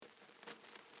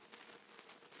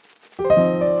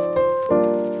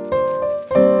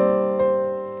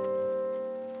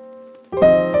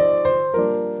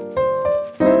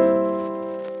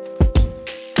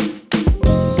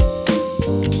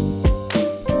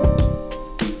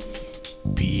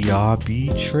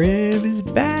brbtrev is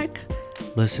back.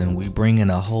 Listen, we bringing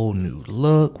a whole new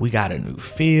look. We got a new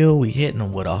feel. We hitting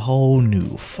them with a whole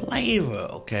new flavor,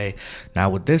 okay? Now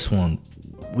with this one,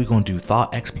 we're going to do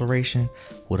thought exploration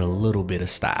with a little bit of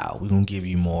style. We're going to give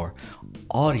you more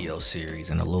audio series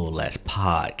and a little less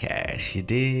podcast, you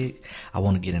dig? I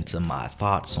want to get into my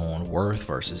thoughts on worth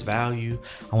versus value.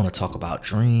 I want to talk about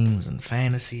dreams and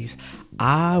fantasies.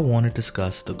 I want to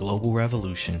discuss the global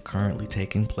revolution currently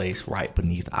taking place right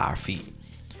beneath our feet,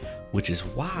 which is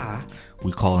why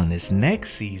we're calling this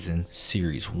next season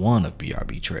Series 1 of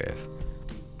brbtrev.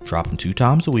 Dropping 2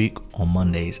 times a week on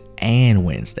Mondays and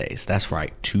Wednesdays. That's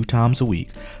right, 2 times a week,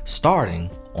 starting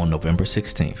on November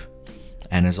 16th.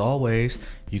 And as always,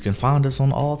 you can find us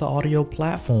on all the audio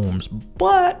platforms,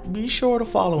 but be sure to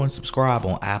follow and subscribe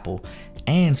on Apple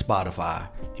and Spotify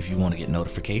if you want to get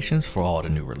notifications for all the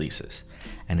new releases.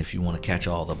 And if you want to catch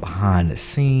all the behind the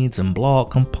scenes and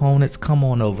blog components, come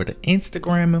on over to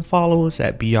Instagram and follow us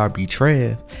at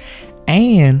brbtrev.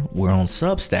 And we're on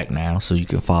Substack now, so you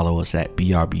can follow us at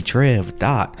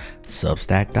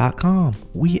brbtrev.substack.com.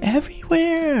 We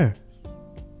everywhere.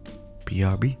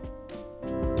 BRB.